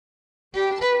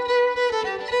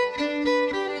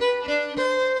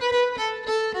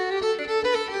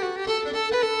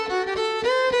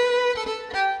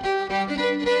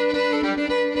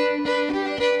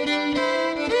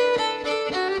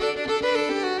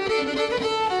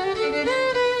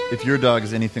If your dog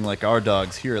is anything like our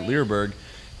dogs here at Leerburg,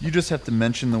 you just have to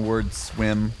mention the word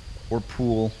swim or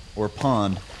pool or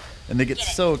pond, and they get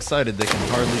so excited they can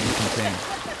hardly be contained.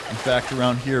 In fact,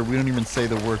 around here, we don't even say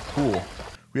the word pool.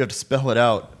 We have to spell it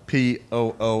out,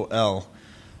 P-O-O-L.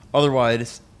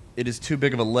 Otherwise, it is too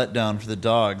big of a letdown for the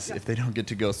dogs if they don't get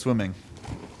to go swimming.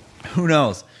 Who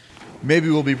knows? Maybe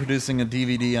we'll be producing a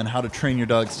DVD on how to train your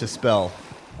dogs to spell.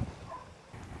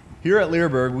 Here at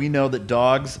Leerburg, we know that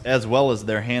dogs, as well as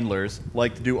their handlers,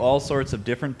 like to do all sorts of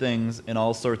different things in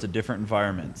all sorts of different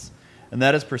environments. And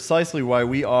that is precisely why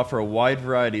we offer a wide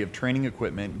variety of training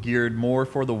equipment geared more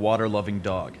for the water-loving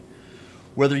dog.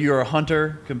 Whether you are a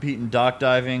hunter, compete in dock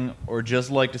diving, or just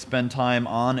like to spend time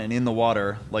on and in the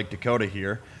water, like Dakota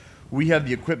here, we have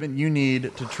the equipment you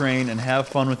need to train and have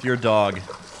fun with your dog.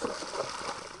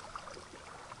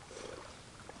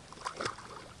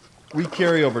 We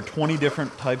carry over 20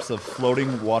 different types of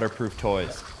floating waterproof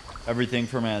toys. Everything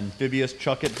from amphibious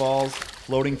chuck-it balls,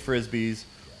 floating frisbees,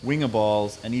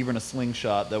 wing-a-balls, and even a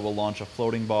slingshot that will launch a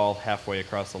floating ball halfway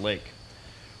across the lake.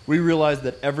 We realize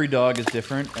that every dog is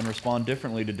different and respond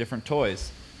differently to different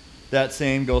toys. That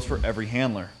same goes for every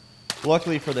handler.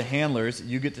 Luckily for the handlers,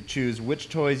 you get to choose which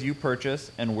toys you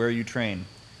purchase and where you train.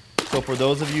 So for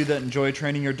those of you that enjoy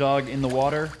training your dog in the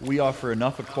water, we offer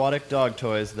enough aquatic dog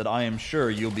toys that I am sure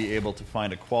you'll be able to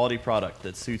find a quality product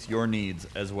that suits your needs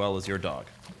as well as your dog.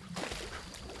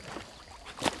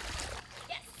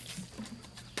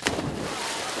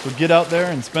 So get out there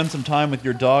and spend some time with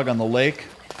your dog on the lake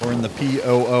or in the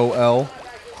P-O-O-L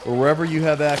or wherever you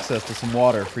have access to some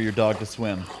water for your dog to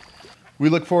swim. We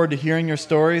look forward to hearing your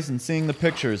stories and seeing the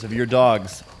pictures of your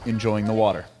dogs enjoying the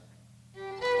water.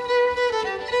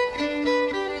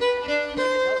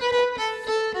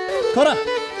 Kora!